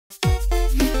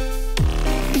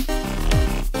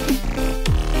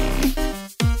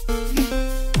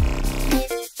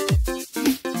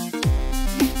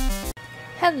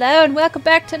Hello and welcome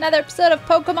back to another episode of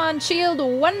Pokemon Shield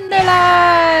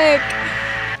Wonderlocke!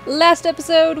 Last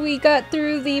episode we got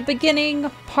through the beginning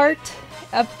part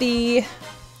of the...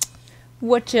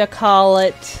 the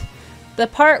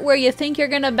part where you think you're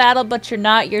gonna battle but you're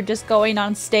not, you're just going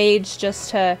on stage just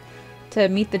to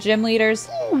meet the gym leaders.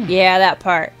 Yeah, that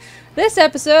part. This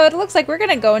episode, it looks like we're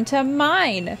gonna go into a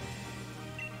mine.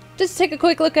 Just take a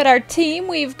quick look at our team.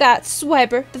 We've got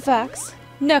Swiper the Fox,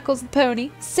 Knuckles the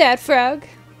Pony, Sad Frog.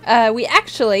 We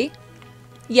actually,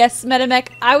 yes, Metamech,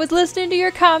 I was listening to your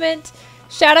comment.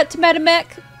 Shout out to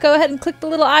Metamech. Go ahead and click the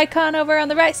little icon over on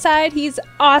the right side. He's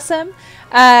awesome.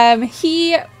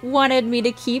 He wanted me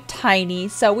to keep Tiny,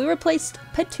 so we replaced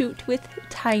Patoot with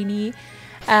Tiny.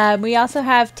 We also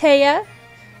have Taya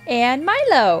and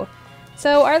Milo.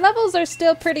 So our levels are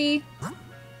still pretty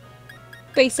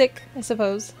basic, I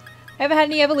suppose. I haven't had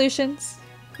any evolutions,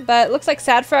 but it looks like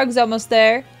Sad Frog's almost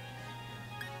there.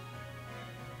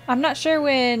 I'm not sure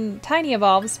when Tiny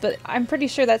evolves, but I'm pretty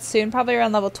sure that's soon, probably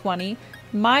around level 20.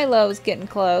 Milo's getting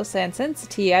close, and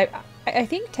Sensity, I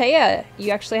think Taya,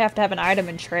 you actually have to have an item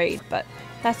in trade, but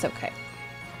that's okay.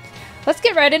 Let's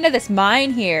get right into this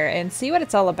mine here and see what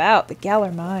it's all about, the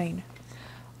Galar mine.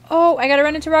 Oh, I gotta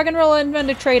run into Roggenrola and run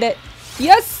to trade it.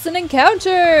 Yes, an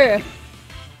encounter!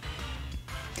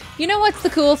 You know what's the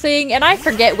cool thing? And I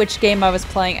forget which game I was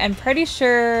playing. I'm pretty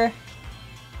sure...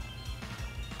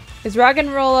 Is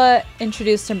Roggenrola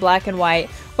introduced in Black and White?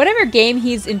 Whatever game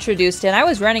he's introduced in, I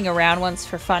was running around once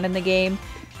for fun in the game,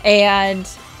 and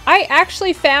I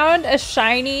actually found a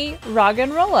shiny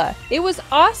Roggenrola. It was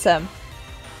awesome.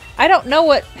 I don't know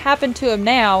what happened to him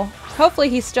now.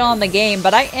 Hopefully he's still in the game,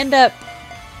 but I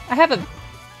have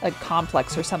a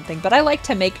complex or something, but I like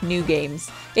to make new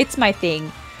games. It's my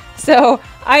thing. So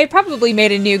I probably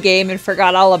made a new game and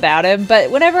forgot all about him,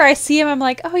 but whenever I see him, I'm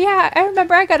like, oh yeah, I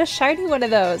remember I got a shiny one of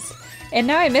those. And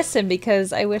now I miss him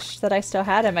because I wish that I still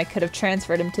had him. I could have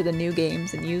transferred him to the new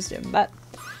games and used him, but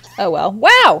oh well.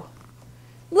 Wow!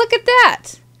 Look at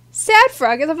that! Sad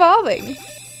Frog is evolving!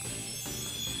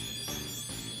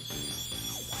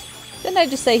 Didn't I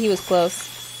just say he was close?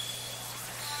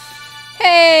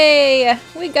 Hey!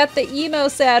 We got the emo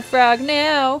Sad Frog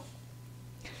now!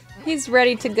 He's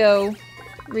ready to go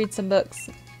read some books.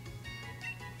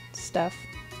 Stuff.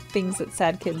 Things that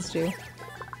sad kids do.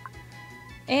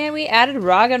 And we added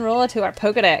Roggenrola to our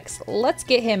Pokedex. Let's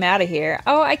get him out of here.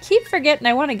 Oh, I keep forgetting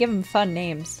I want to give him fun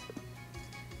names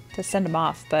to send him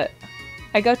off, but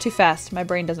I go too fast. My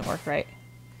brain doesn't work right.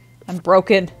 I'm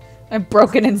broken. I'm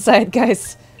broken inside,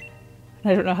 guys.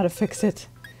 I don't know how to fix it.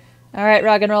 Alright,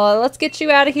 Roggenrola, let's get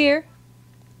you out of here.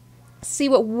 See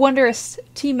what wondrous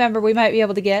team member we might be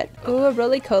able to get. Ooh, a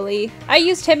Roly-Coly. I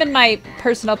used him in my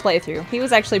personal playthrough. He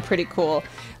was actually pretty cool.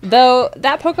 Though,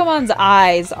 that Pokemon's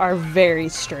eyes are very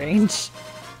strange.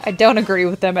 I don't agree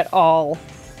with them at all.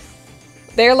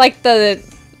 They're like the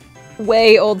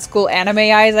way old school anime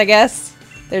eyes, I guess.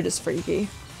 They're just freaky.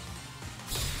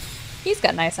 He's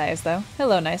got nice eyes, though.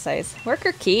 Hello, nice eyes.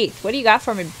 Worker Keith, what do you got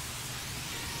for me?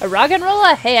 A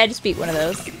Roggenrola? Hey, I just beat one of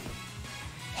those.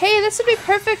 Hey, this would be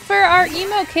perfect for our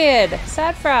emo kid,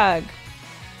 Sad Frog.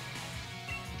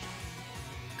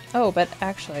 Oh, but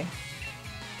actually...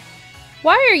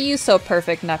 Why are you so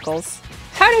perfect, Knuckles?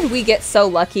 How did we get so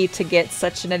lucky to get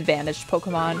such an advantaged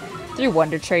Pokemon through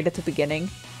Wondertrade at the beginning?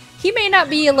 He may not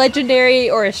be a legendary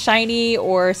or a shiny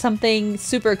or something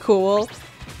super cool,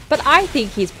 but I think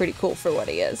he's pretty cool for what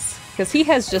he is. Because he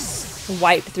has just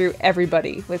wiped through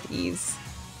everybody with ease.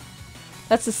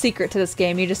 That's the secret to this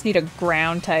game. You just need a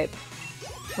ground type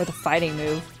with a fighting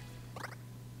move.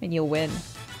 And you'll win.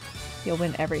 You'll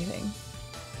win everything.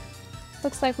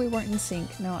 Looks like we weren't in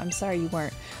sync. No, I'm sorry you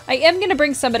weren't. I am going to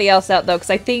bring somebody else out though, because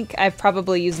I think I've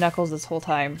probably used Knuckles this whole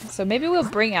time. So maybe we'll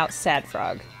bring out Sad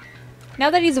Frog. Now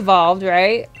that he's evolved,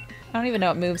 right? I don't even know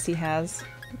what moves he has.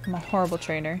 I'm a horrible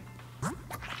trainer.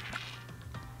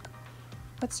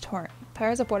 What's Torrent?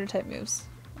 Powers up water type moves.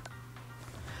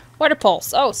 Water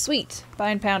Pulse. Oh, sweet.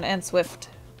 Bind, Pound, and Swift.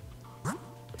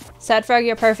 Sad Frog,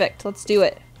 you're perfect. Let's do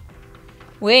it.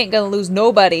 We ain't gonna lose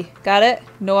nobody. Got it?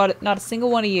 No, not a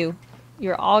single one of you.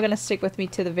 You're all gonna stick with me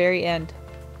to the very end.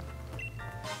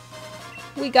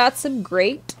 We got some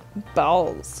great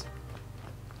balls.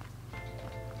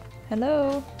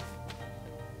 Hello.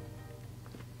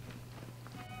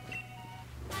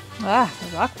 Ah,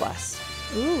 a Rock Blast.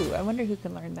 Ooh, I wonder who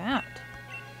can learn that.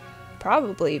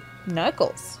 Probably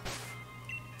Knuckles.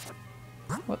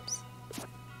 Whoops.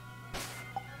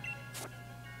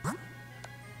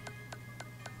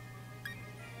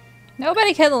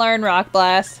 Nobody can learn Rock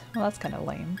Blast. Well, that's kind of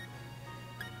lame.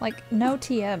 Like, no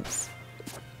TMs.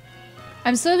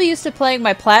 I'm so used to playing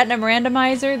my platinum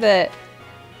randomizer that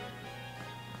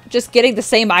just getting the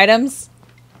same items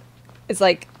is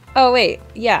like, oh wait,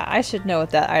 yeah, I should know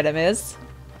what that item is.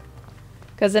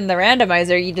 Because in the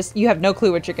randomizer, you have no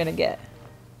clue what you're gonna get.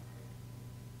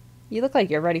 You look like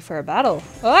you're ready for a battle.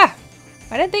 Ah!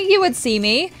 I didn't think you would see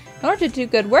me. In order to do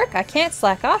good work, I can't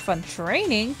slack off on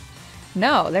training.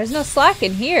 No, there's no slack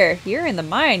in here. You're in the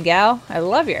mine, gal. I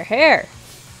love your hair.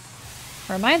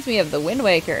 Reminds me of the Wind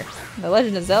Waker, The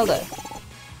Legend of Zelda.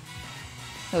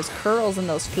 Those curls and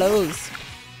those flows.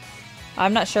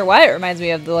 I'm not sure why it reminds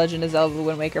me of The Legend of Zelda, The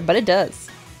Wind Waker, but it does.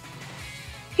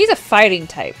 He's a fighting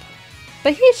type,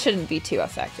 but he shouldn't be too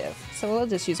effective, so we'll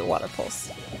just use a water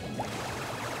pulse.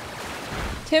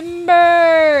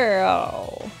 Timber!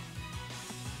 Oh.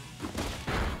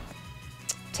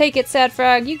 Take it, Sad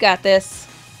Frog. You got this.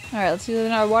 Alright, let's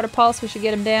use our water pulse. We should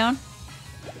get him down.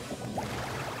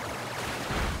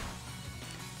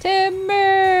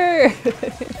 Timber!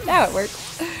 Now it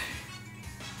works.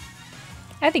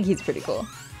 I think he's pretty cool.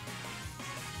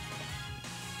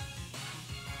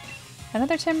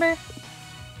 Another Timber?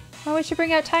 Oh, we should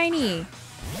bring out Tiny.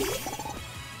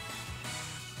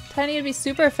 Tiny would be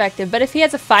super effective, but if he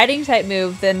has a fighting type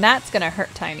move, then that's gonna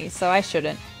hurt Tiny, so I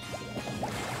shouldn't.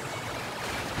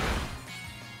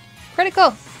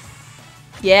 Critical!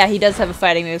 Yeah, he does have a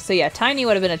fighting move, so yeah, Tiny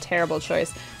would have been a terrible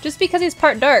choice. Just because he's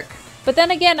part dark. But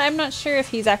then again, I'm not sure if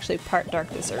he's actually part dark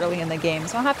this early in the game,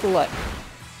 so I'll have to look.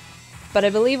 But I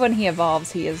believe when he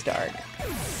evolves, he is dark.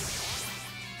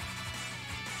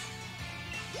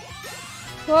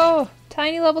 Whoa!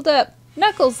 Tiny leveled up!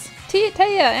 Knuckles!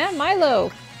 Taya! And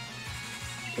Milo!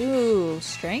 Ooh,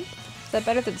 Strength? Is that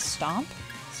better than Stomp?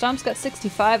 Stomp's got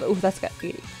 65. Ooh, that's got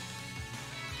 80.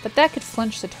 But that could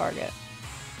flinch the target.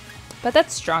 But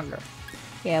that's stronger.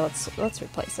 Yeah, let's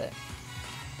replace it.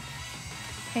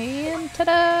 And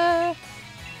ta-da!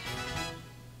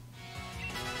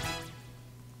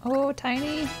 Oh,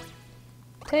 Tiny.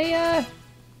 Taya!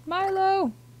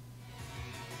 Milo!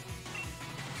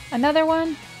 Another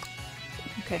one?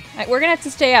 Okay, we're gonna have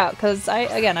to stay out, because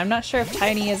again, I'm not sure if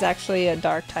Tiny is actually a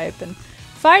dark type, and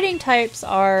fighting types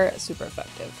are super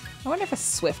effective. I wonder if a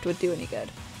Swift would do any good.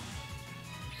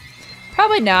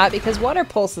 Probably not, because Water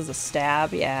Pulse is a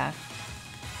stab, yeah.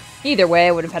 Either way,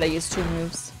 I would have had to use 2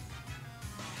 moves.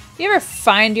 You ever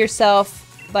find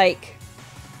yourself, like,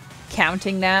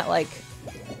 counting that? Like,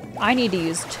 I need to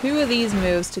use 2 of these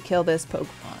moves to kill this Pokemon.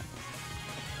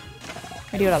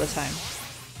 I do it all the time.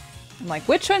 I'm like,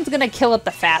 which one's gonna kill it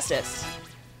the fastest?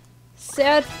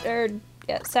 Sad Frog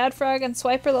and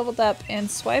Swiper leveled up, and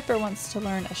Swiper wants to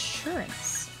learn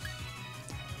Assurance.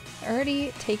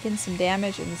 Already taken some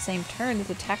damage in the same turn. His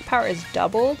attack power is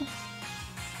doubled.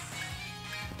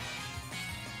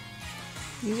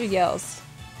 These are yells,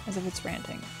 as if it's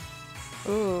ranting.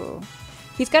 Ooh.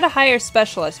 He's got a higher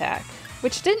special attack,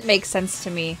 which didn't make sense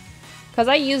to me, because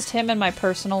I used him in my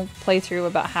personal playthrough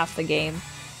about half the game.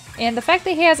 And the fact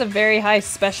that he has a very high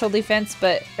special defense,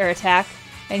 or attack,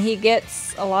 and he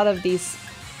gets a lot of these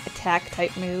attack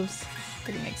type moves,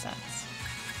 doesn't make sense.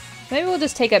 Maybe we'll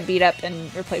just take a Beat Up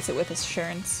and replace it with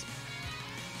Assurance.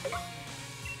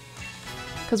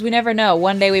 Because we never know.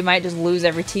 One day we might just lose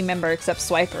every team member except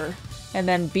Swiper, and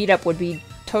then Beat Up would be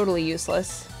totally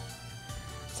useless.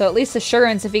 So at least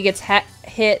Assurance, if he gets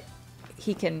hit,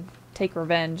 he can take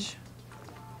revenge.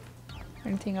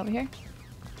 Anything over here?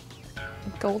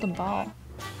 A golden ball.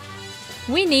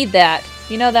 We need that.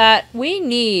 You know that?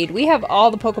 We have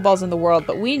all the Pokeballs in the world,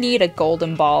 but we need a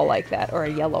golden ball like that, or a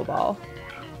yellow ball.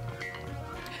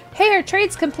 Hey, our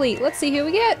trade's complete. Let's see who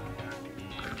we get.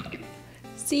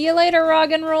 See you later,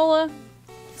 Roggenrola.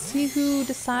 See who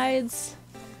decides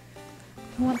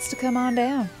who wants to come on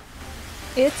down.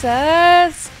 It's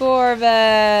us,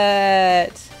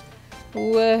 Scorvet.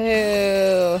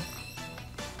 Woohoo.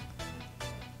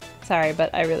 Sorry,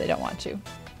 but I really don't want to.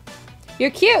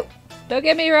 You're cute! Don't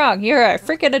get me wrong, you're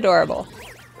freaking adorable.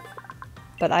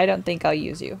 But I don't think I'll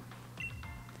use you.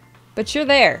 But you're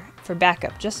there for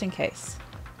backup, just in case.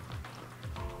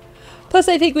 Plus,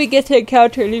 I think we get to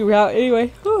encounter a new route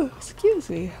anyway. Oh, excuse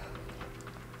me.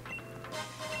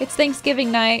 It's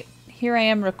Thanksgiving night. Here I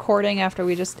am recording after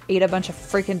we just ate a bunch of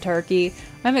freaking turkey.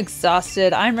 I'm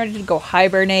exhausted. I'm ready to go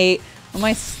hibernate.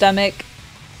 My stomach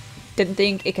didn't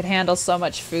think it could handle so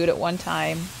much food at one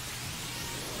time.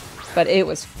 But it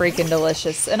was freaking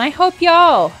delicious. And I hope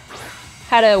y'all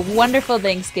had a wonderful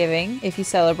Thanksgiving if you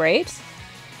celebrate.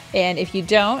 And if you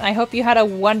don't, I hope you had a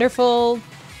wonderful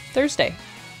Thursday.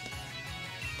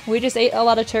 We just ate a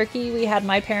lot of turkey. We had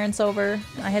my parents over.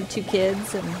 I had 2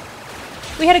 kids, and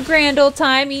we had a grand old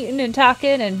time eating and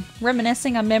talking and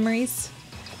reminiscing on memories.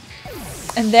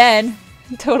 And then,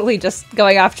 totally just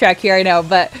going off track here, I know,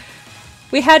 but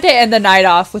we had to end the night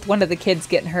off with one of the kids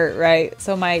getting hurt, right?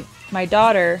 So my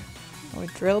daughter, or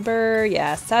Drillbur,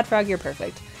 yeah, Sad Frog, you're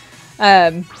perfect,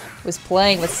 was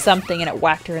playing with something and it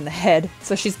whacked her in the head.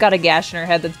 So she's got a gash in her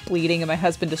head that's bleeding, and my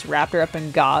husband just wrapped her up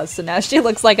in gauze. So now she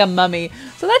looks like a mummy.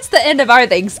 So that's the end of our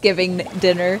Thanksgiving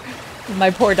dinner. My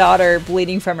poor daughter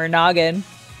bleeding from her noggin.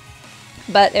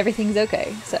 But everything's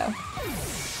okay, so.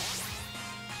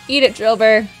 Eat it,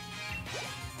 Drillbur.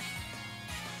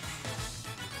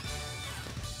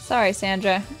 Sorry,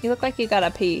 Sandra. You look like you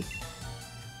gotta pee.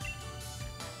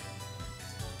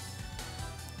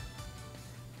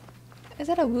 Is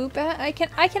that a Woobat? I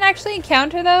can actually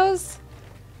encounter those?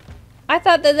 I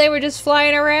thought that they were just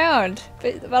flying around.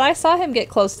 But I saw him get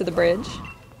close to the bridge.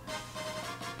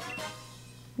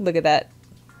 Look at that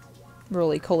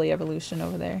roly-poly evolution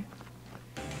over there.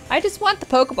 I just want the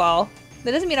Pokeball.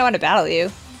 That doesn't mean I want to battle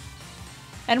you.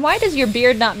 And why does your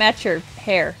beard not match your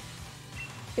hair?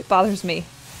 It bothers me.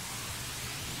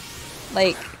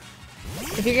 Like,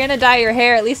 if you're gonna dye your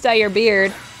hair, at least dye your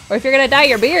beard. Or if you're gonna dye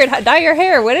your beard, dye your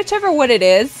hair. Whichever one it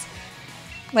is.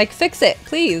 Like, fix it,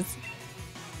 please.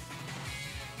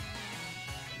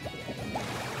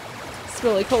 This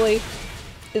roly-poly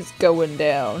is going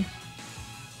down.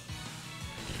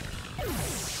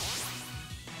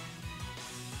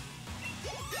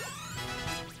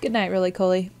 Good night,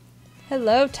 roly-poly.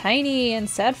 Hello, Tiny and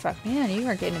Sad Frog. Man, you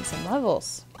are getting some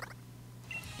levels.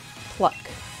 Pluck.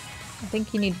 I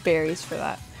think you need berries for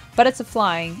that. But it's a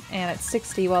flying, and it's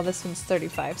 60 while this one's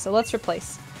 35. So let's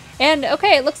replace. And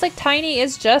okay, it looks like Tiny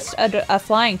is just a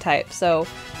flying type. So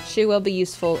she will be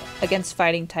useful against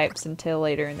fighting types until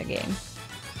later in the game.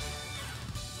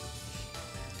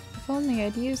 If only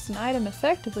I'd used an item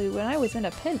effectively when I was in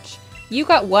a pinch. You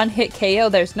got one hit KO.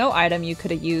 There's no item you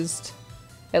could have used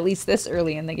at least this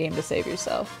early in the game to save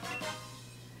yourself.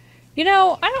 You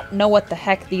know, I don't know what the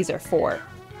heck these are for.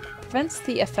 Prevents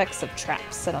the effects of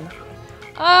traps set on the...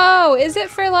 Oh, is it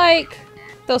for like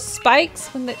those spikes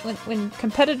when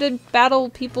competitive battle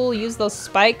people use those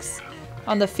spikes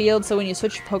on the field, so when you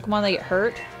switch your Pokemon they get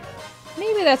hurt?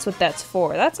 Maybe that's what that's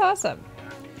for. That's awesome.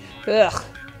 Ugh.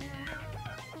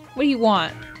 What do you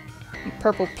want, you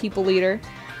purple people eater?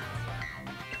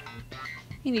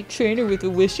 Any trainer with a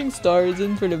wishing star is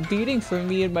in for the beating for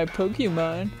me and my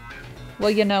Pokemon. Well,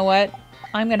 you know what?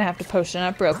 I'm gonna have to potion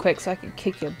up real quick so I can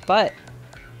kick your butt,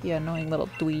 you annoying little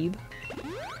dweeb.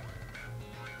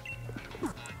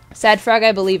 Sad Frog,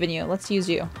 I believe in you. Let's use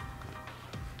you.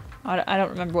 I don't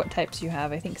remember what types you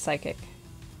have. I think Psychic.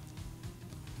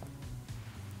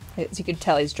 As you can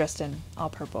tell, he's dressed in all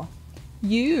purple.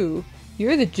 You're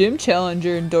the gym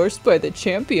challenger endorsed by the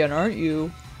champion, aren't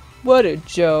you? What a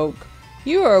joke.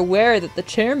 You are aware that the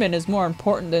chairman is more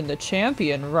important than the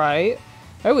champion, right?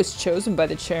 I was chosen by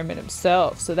the chairman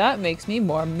himself, so that makes me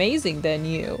more amazing than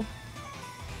you.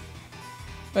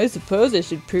 I suppose I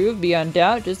should prove beyond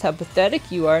doubt just how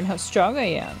pathetic you are and how strong I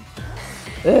am.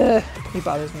 Ugh, he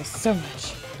bothers me so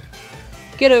much.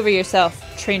 Get over yourself,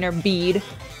 Trainer Bead.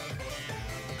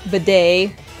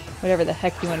 Bidet. Whatever the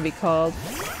heck you want to be called.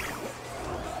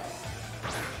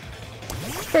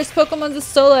 First Pokemon's a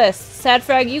Soloist. Sad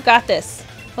Frog, you got this.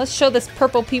 Let's show this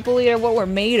purple people eater what we're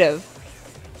made of.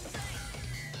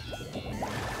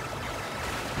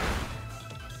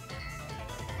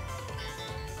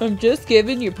 I'm just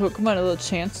giving your Pokemon a little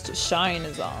chance to shine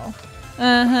is all.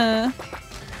 Uh-huh.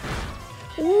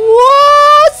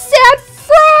 Whoa! Sad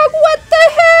Frog! What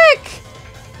the heck?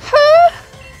 Huh?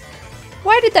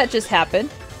 Why did that just happen?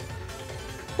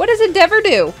 What does Endeavor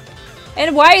do?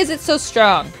 And why is it so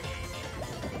strong?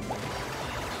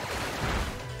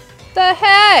 The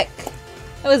heck?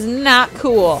 That was not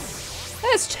cool.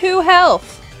 That's 2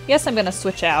 health. Yes, I'm gonna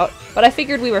switch out, but I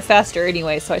figured we were faster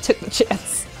anyway, so I took the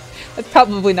chance. That's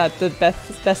probably not the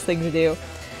best thing to do.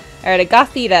 Alright, I got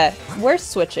Theta. We're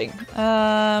switching.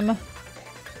 I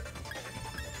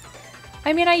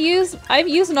mean, I've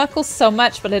used Knuckles so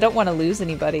much, but I don't want to lose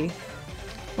anybody.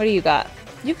 What do you got?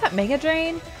 You got Mega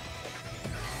Drain?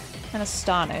 And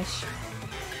Astonish.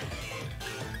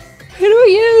 Who do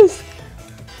we use?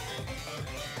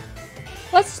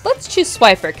 Let's choose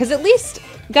Swiper, because at least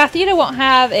Gothita won't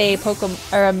have a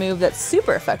Pokemon or a move that's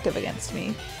super effective against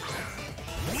me.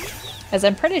 As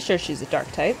I'm pretty sure she's a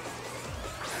dark type.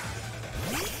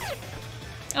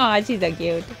 Aw, she's so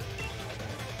cute.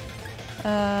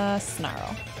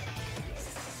 Snarl.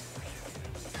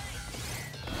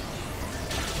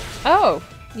 Oh,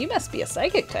 you must be a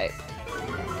psychic type.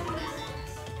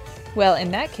 Well,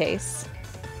 in that case,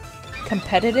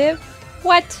 competitive?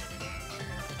 What?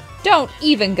 Don't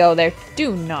even go there.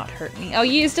 Do not hurt me. Oh,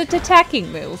 you used an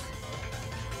attacking move.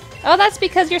 Oh, that's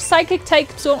because your psychic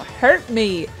types won't hurt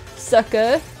me,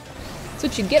 sucker. That's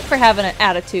what you get for having an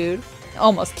attitude.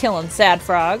 Almost killing Sad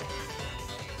Frog.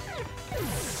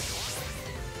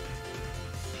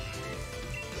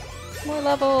 More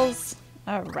levels.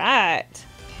 Alright.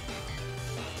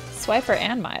 Swiper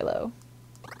and Milo.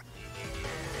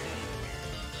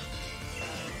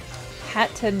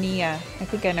 Hatania. I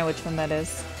think I know which one that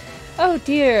is. Oh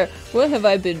dear, what have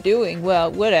I been doing?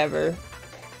 Well, whatever.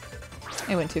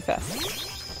 It went too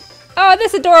fast. Oh,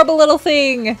 this adorable little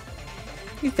thing!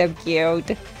 He's so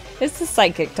cute. It's the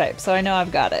psychic type, so I know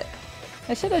I've got it.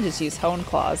 I should have just used Hone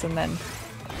Claws and then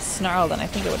snarled, and I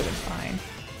think it would have been fine.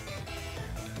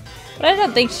 But I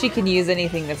don't think she can use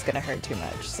anything that's gonna hurt too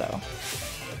much, so.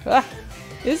 Ah,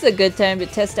 this is a good time to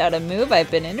test out a move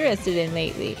I've been interested in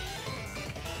lately.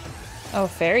 Oh,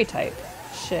 fairy type.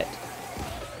 Shit.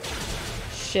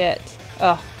 Shit.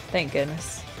 Oh, thank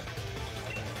goodness.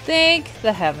 Thank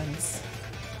the heavens.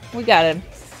 We got him.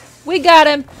 We got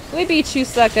him! We beat you,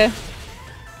 sucker.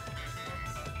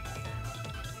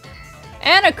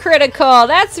 And a critical!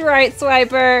 That's right,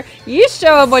 Swiper! You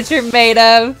show him what you're made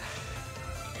of!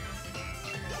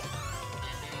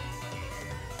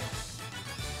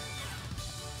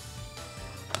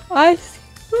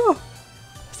 Oh,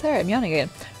 sorry, I'm yawning again.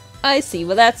 I see.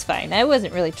 Well, that's fine. I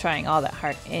wasn't really trying all that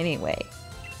hard anyway.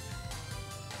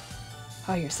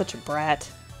 Oh, you're such a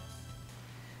brat.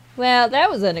 Well, that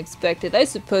was unexpected. I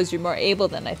suppose you're more able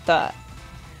than I thought.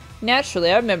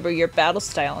 Naturally, I remember your battle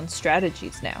style and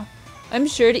strategies now. I'm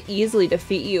sure to easily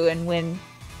defeat you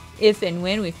if and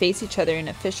when we face each other in an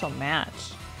official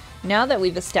match. Now that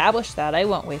we've established that, I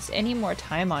won't waste any more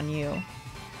time on you.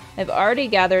 I've already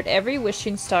gathered every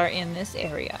wishing star in this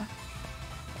area.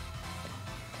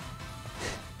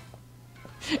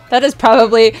 That is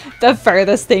probably the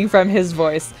furthest thing from his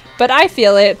voice, but I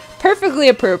feel it perfectly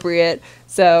appropriate,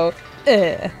 so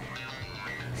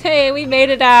Hey, we made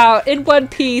it out in one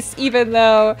piece, even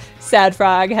though Sad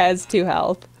Frog has 2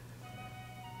 health.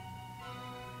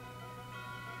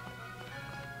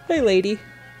 Hey, lady.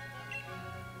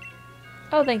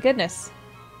 Oh, thank goodness.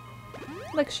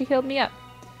 Look, she healed me up.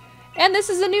 And this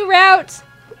is a new route!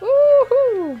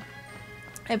 Woohoo!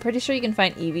 I'm pretty sure you can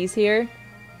find Eevees here.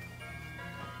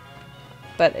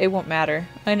 But it won't matter.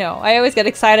 I know. I always get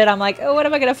excited. I'm like, oh, what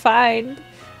am I gonna find?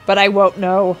 But I won't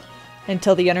know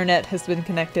until the internet has been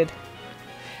connected.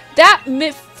 That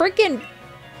freaking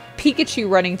Pikachu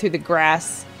running through the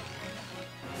grass.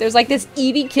 There's like this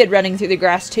Eevee kid running through the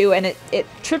grass too, and it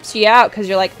trips you out because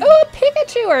you're like, oh, a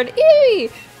Pikachu or an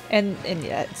Eevee! And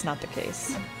yeah, it's not the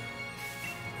case.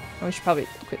 We should probably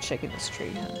quit shaking this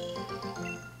tree.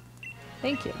 Huh?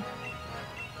 Thank you.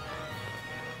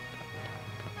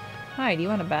 Hi, do you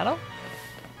want to battle?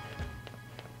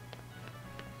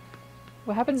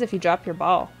 What happens if you drop your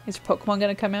ball? Is your Pokemon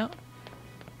gonna come out?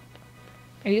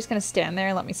 Are you just gonna stand there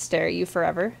and let me stare at you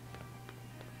forever?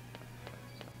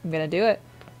 I'm gonna do it.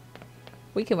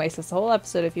 We can waste this whole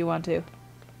episode if you want to.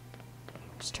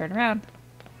 Just turn around.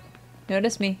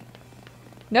 Notice me.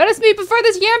 Notice me before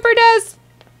this Yamper does!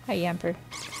 Hi, Yamper.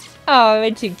 Oh,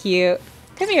 aren't you cute?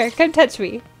 Come here, come touch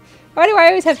me. Why do I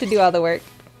always have to do all the work?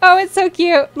 Oh, it's so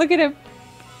cute. Look at him.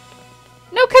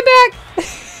 No, come back!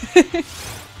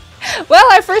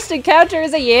 Well, our first encounter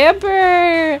is a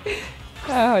Yamper!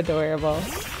 Oh, adorable.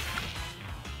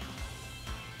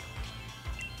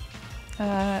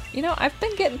 You know, I've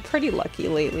been getting pretty lucky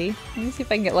lately. Let me see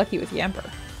if I can get lucky with Yamper.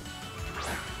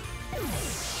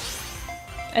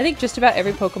 I think just about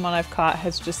every Pokemon I've caught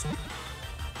has just...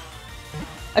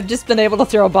 I've just been able to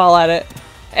throw a ball at it.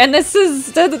 And this is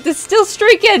still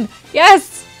streaking!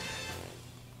 Yes!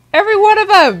 Every one of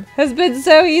them has been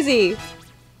so easy.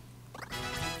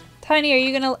 Tiny, are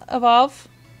you gonna evolve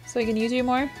so I can use you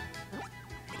more?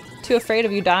 Too afraid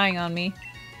of you dying on me.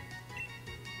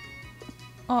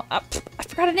 Oh, I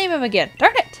forgot to name him again.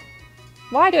 Darn it!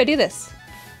 Why do I do this?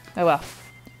 Oh well.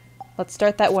 Let's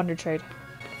start that Wonder Trade.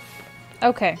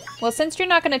 Okay. Well, since you're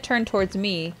not going to turn towards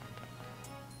me,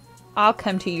 I'll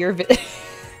come to your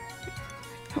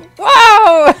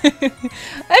Whoa!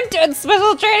 I'm doing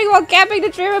special training while camping to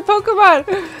train my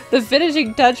Pokemon! The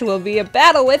finishing touch will be a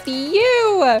battle with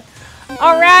you!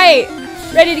 Alright!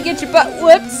 Ready to get your butt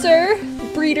whooped, sir?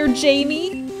 Breeder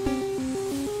Jamie?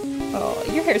 Oh,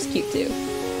 your hair's cute too.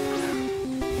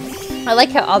 I like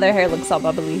how all their hair looks all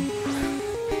bubbly.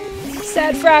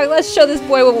 Sad Frog, let's show this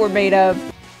boy what we're made of.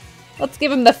 Let's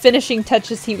give him the finishing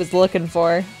touches he was looking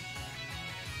for.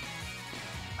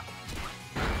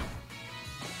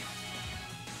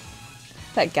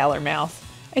 That Galar mouth.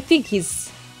 I think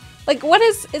he's Like, what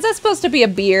is that supposed to be a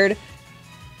beard?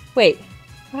 Wait,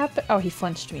 what happened? Oh, he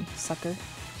flinched me, sucker.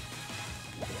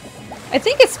 I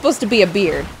think it's supposed to be a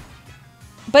beard,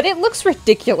 but it looks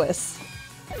ridiculous.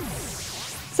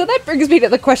 So that brings me to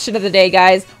the question of the day,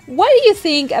 guys. What do you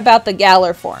think about the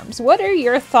Galar forms? What are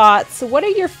your thoughts? What are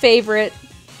your favorite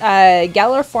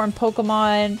Galar form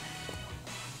Pokemon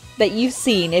that you've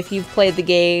seen if you've played the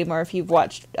game or if you've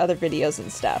watched other videos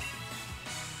and stuff?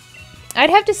 I'd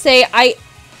have to say I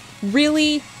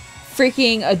really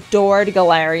freaking adored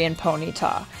Galarian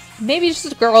Ponyta. Maybe it's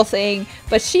just a girl thing,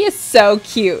 but she is so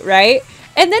cute, right?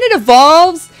 And then it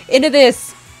evolves into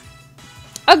this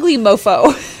ugly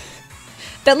mofo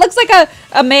that looks like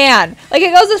a man. Like,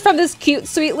 it goes from this cute,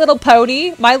 sweet little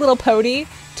pony, My Little Pony,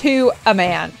 to a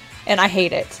man. And I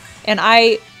hate it. And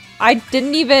I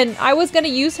was going to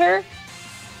use her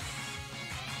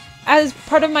as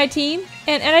part of my team,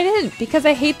 and I didn't, because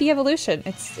I hate the evolution.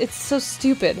 It's so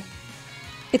stupid.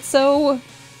 It's so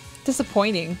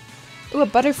disappointing. Ooh, a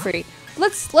Butterfree.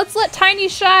 Let's let Tiny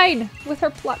shine with her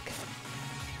pluck.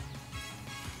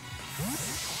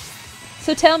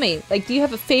 So tell me, like, do you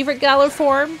have a favorite Galar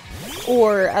form?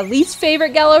 Or a least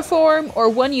favorite Galar form? Or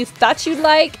one you thought you'd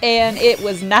like and it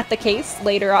was not the case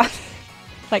later on?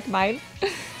 Like mine?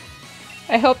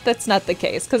 I hope that's not the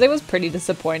case, because it was pretty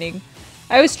disappointing.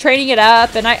 I was training it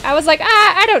up and I was like,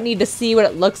 I don't need to see what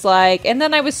it looks like. And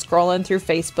then I was scrolling through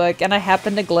Facebook and I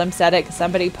happened to glimpse at it because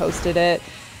somebody posted it.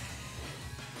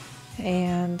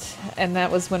 And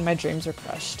that was when my dreams were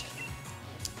crushed.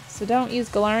 So don't use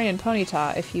Galarian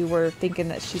Ponyta if you were thinking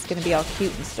that she's going to be all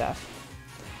cute and stuff.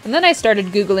 And then I started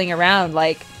Googling around,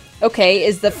 like, okay,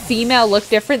 is the female look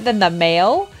different than the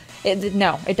male?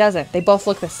 No, it doesn't. They both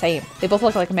look the same. They both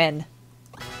look like men.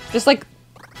 Just like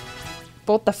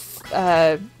both the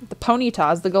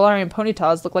Ponytas, the Galarian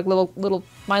Ponytas, look like little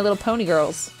My Little Pony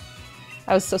girls.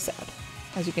 I was so sad,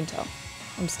 as you can tell.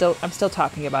 I'm still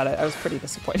talking about it. I was pretty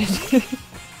disappointed.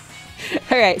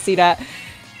 All right, see that?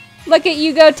 Look at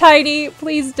you go, Tiny.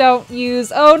 Please don't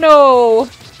use. Oh no!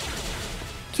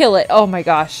 Kill it. Oh my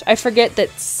gosh. I forget that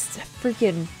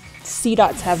freaking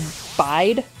C-Dots have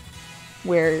bide,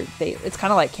 where it's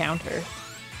kind of like counter,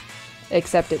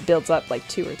 except it builds up like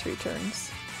 2 or 3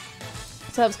 turns.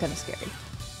 So that was kind of scary.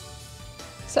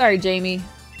 Sorry, Jamie.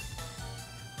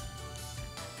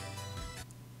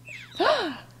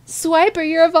 Swiper,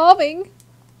 you're evolving!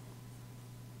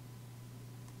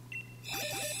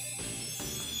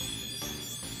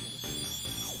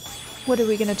 What are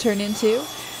we gonna turn into?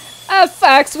 A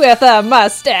fox with a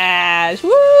mustache!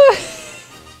 Woo!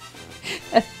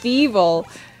 A Thievul.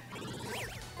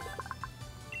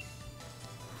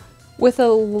 With a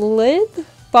lithe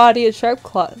body and sharp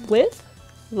claw. Lithe?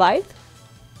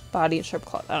 Body and sharp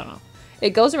claw. I don't know. It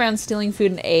goes around stealing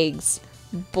food and eggs.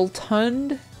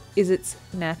 Boltund is its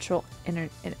natural enemy.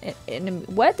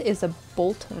 What is a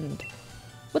Boltund?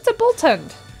 What's a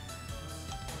Boltund?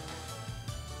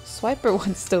 Swiper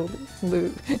wants to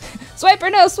lose. Swiper,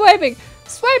 no swiping!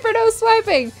 Swiper, no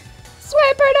swiping!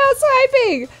 Swiper, no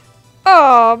swiping!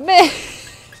 Oh, man!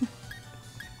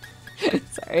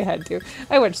 Sorry, I had to.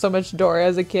 I watched so much Dora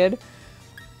as a kid.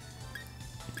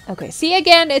 Okay, see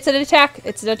again, it's an attack.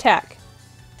 It's an attack.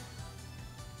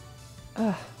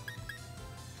 Ugh.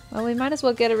 Well, we might as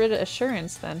well get rid of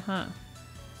Assurance then, huh?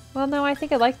 Well, no, I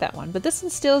think I like that one. But this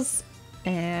instills...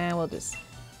 we'll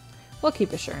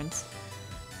keep Assurance.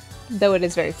 Though it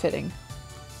is very fitting.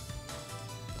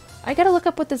 I gotta look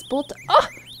up what this bolt... Oh!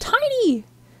 Tiny!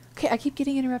 Okay, I keep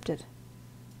getting interrupted.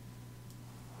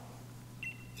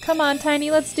 Come on,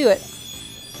 Tiny, let's do it.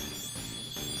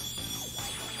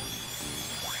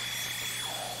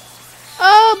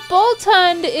 Oh,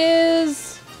 Boltund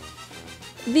is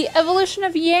the evolution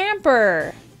of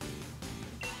Yamper.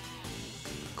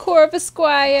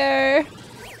 Corvisquire.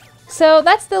 So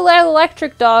that's the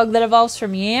electric dog that evolves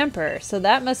from Yamper. So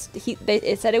that must...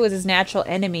 it said it was his natural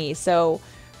enemy. So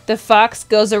the fox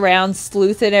goes around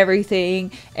sleuthing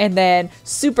everything. And then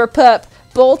Super Pup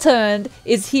Boltund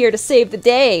is here to save the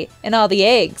day and all the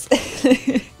eggs.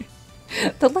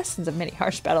 The lessons of many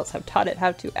harsh battles have taught it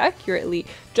how to accurately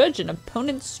judge an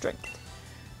opponent's strength.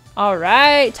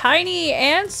 Alright, Tiny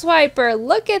and Swiper,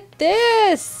 look at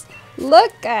this!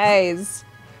 Look, guys!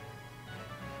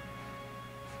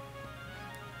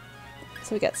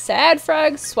 So we got Sad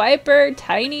Frog, Swiper,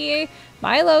 Tiny,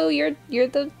 Milo, you're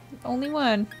the only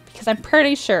one. Because I'm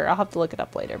pretty sure, I'll have to look it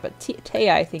up later, but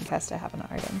Taya I think has to have an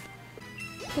item.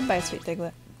 Goodbye, sweet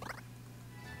Diglett.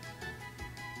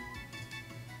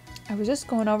 I was just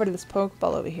going over to this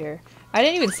Pokeball over here. I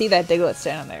didn't even see that Diglett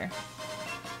standing there.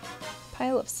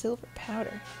 Pile of silver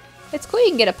powder. It's cool you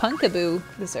can get a Punkaboo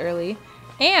this early.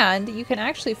 And you can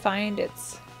actually find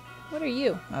its... What are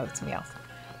you? Oh, it's Meowth.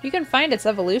 You can find its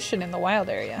evolution in the wild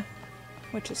area,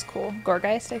 which is cool.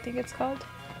 Gorgeist, I think it's called.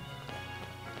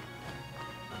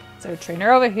 So,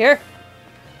 trainer over here.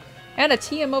 And a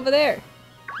TM over there.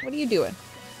 What are you doing?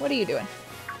 What are you doing?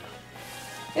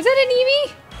 Is that an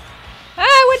Eevee?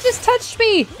 Ah, what just touched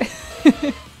me?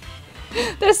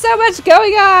 There's so much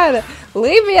going on!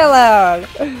 Leave me alone!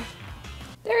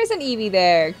 There is an Eevee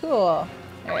there. Cool.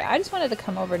 Alright, I just wanted to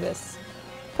come over to this.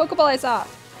 Pokeball I saw.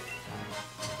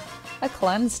 A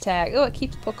cleanse tag. Oh, it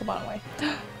keeps Pokemon away.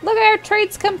 Look, our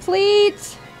trade's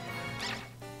complete!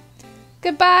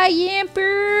 Goodbye,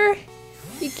 Yamper!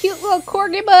 You cute little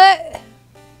corgi butt!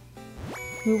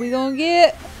 Who we gonna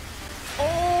get?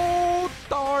 Oh,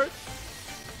 darn!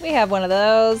 We have one of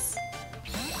those.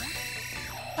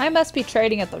 I must be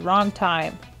trading at the wrong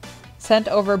time. Sent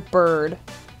over bird.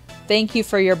 Thank you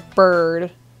for your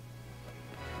bird.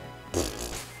 This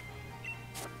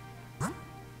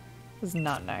is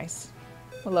not nice.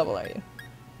 What level are you?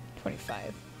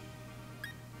 25.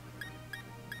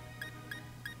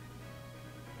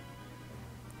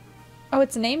 Oh,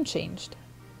 its name changed.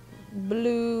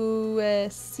 Blue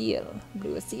Seal.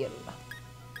 Blue Seal.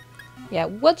 Yeah,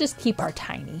 we'll just keep our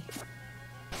tiny.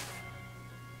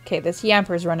 Okay, this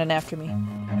Yamper's running after me.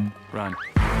 Run.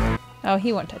 Oh,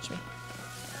 he won't touch me.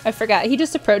 I forgot. He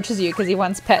just approaches you because he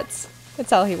wants pets.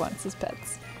 That's all he wants is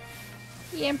pets.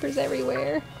 Yamper's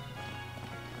everywhere.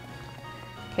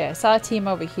 Okay, I saw a team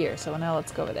over here, so now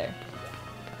let's go over there.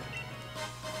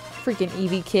 Freaking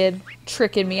Eevee kid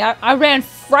tricking me. I ran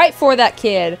right for that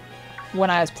kid when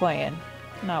I was playing.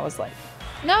 And I was like,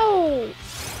 no!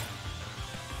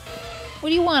 What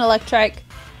do you want, Electrike?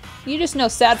 You just know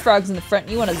Sad Frog's in the front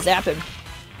and you want to zap him.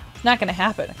 It's not going to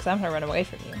happen because I'm going to run away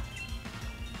from you.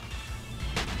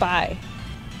 Bye.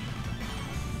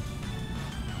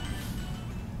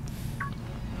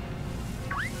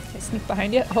 Can I sneak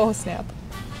behind you? Oh, snap.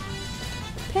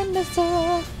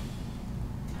 Pindasaur!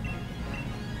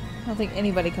 I don't think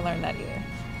anybody can learn that either.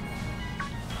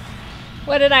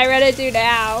 What did I run into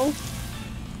now?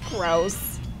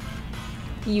 Gross.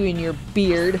 You and your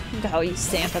beard. I'm gonna call you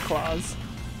Santa Claus.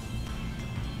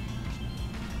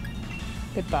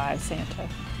 Goodbye, Santa.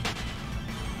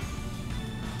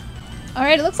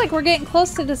 Alright, it looks like we're getting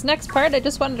close to this next part. I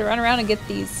just wanted to run around and get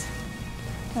these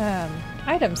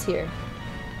items here.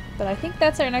 But I think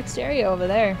that's our next area over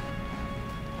there.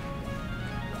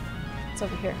 It's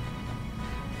over here.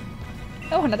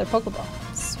 Oh, another Pokeball.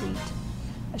 Sweet.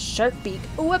 A Sharp Beak.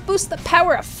 Oh, it boosts the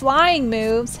power of flying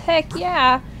moves. Heck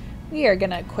yeah. We are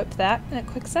gonna equip that in a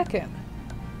quick second.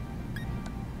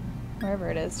 Wherever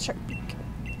it is. Sharp Beak.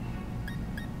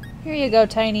 Here you go,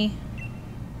 Tiny.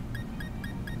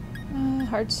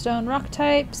 Hardstone rock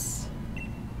types.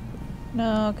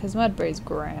 No, because Mudbray's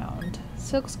ground.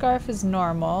 Silk Scarf is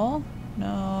normal.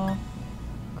 No.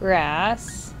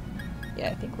 Grass. Yeah,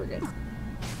 I think we're good.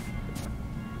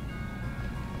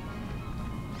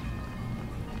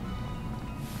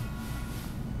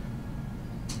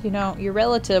 You know, your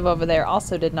relative over there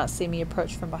also did not see me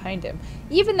approach from behind him.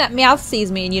 Even that Meowth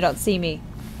sees me and you don't see me.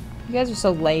 You guys are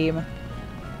so lame.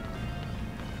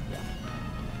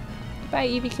 Bye,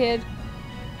 Eevee kid.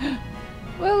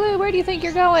 Wooloo, where do you think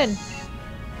you're going?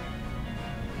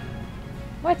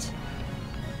 What?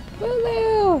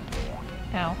 Wooloo!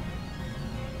 Ow.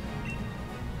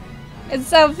 It's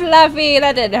so fluffy,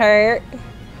 that didn't hurt.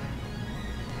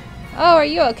 Oh, are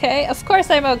you okay? Of course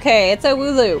I'm okay. It's a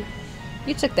Wooloo.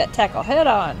 You took that tackle head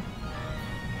on.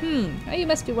 Oh, you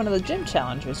must be one of the gym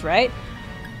challengers, right?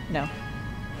 No.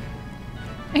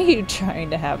 Are you trying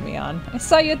to have me on? I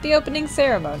saw you at the opening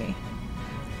ceremony.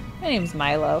 My name's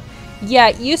Milo. Yeah,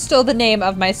 you stole the name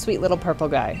of my sweet little purple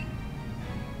guy.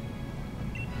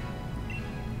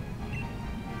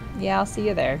 Yeah, I'll see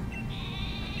you there.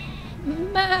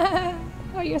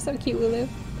 Oh, you're so cute, Wooloo.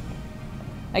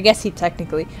 I guess he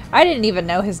technically... I didn't even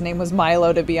know his name was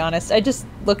Milo, to be honest. I just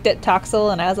looked at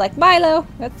Toxel and I was like, Milo!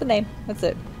 That's the name. That's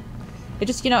it. It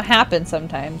just, you know, happens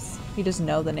sometimes. You just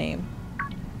know the name.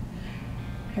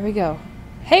 Here we go.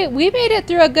 Hey, we made it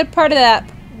through a good part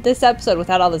of this episode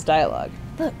without all this dialogue.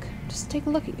 Look. Just take a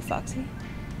look at you, Foxy.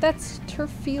 That's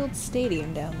Turffield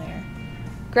Stadium down there.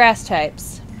 Grass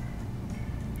types.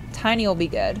 Tiny will be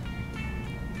good.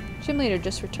 Gym leader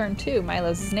just returned too.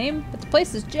 Milo's his name, but the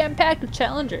place is jam-packed with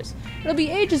challengers. It'll be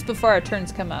ages before our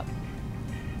turns come up.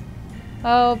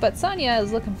 Oh, but Sonia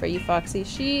is looking for you, Foxy.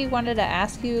 She wanted to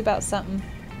ask you about something.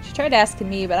 She tried asking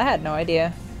me, but I had no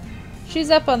idea. She's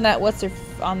up on that what's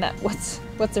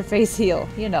her face hill.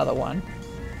 You know the one.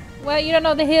 What, you don't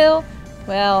know the hill?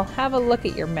 Well, have a look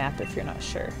at your map if you're not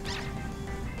sure.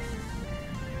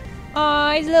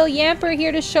 Aw, he's a little yamper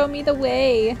here to show me the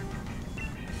way.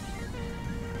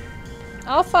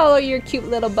 I'll follow your cute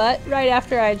little butt right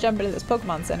after I jump into this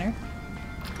Pokemon Center.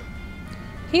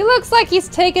 He looks like he's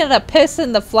taking a piss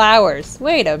in the flowers.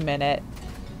 Wait a minute.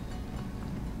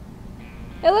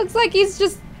 It looks like he's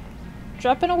just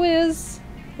dropping a whiz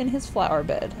in his flower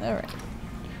bed. Alright.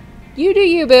 You do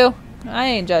you, boo. I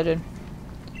ain't judging.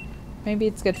 Maybe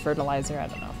it's good fertilizer. I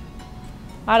don't know.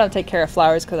 I don't take care of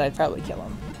flowers because I'd probably kill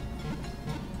them.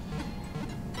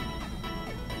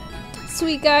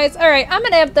 Sweet guys. Alright, I'm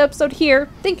going to end the episode here.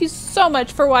 Thank you so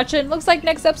much for watching. Looks like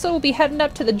next episode we'll be heading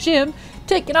up to the gym.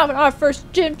 Taking off our first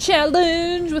gym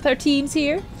challenge with our teams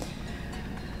here.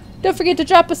 Don't forget to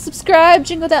drop a subscribe,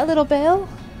 jingle that little bell,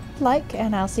 like,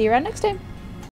 and I'll see you around next time.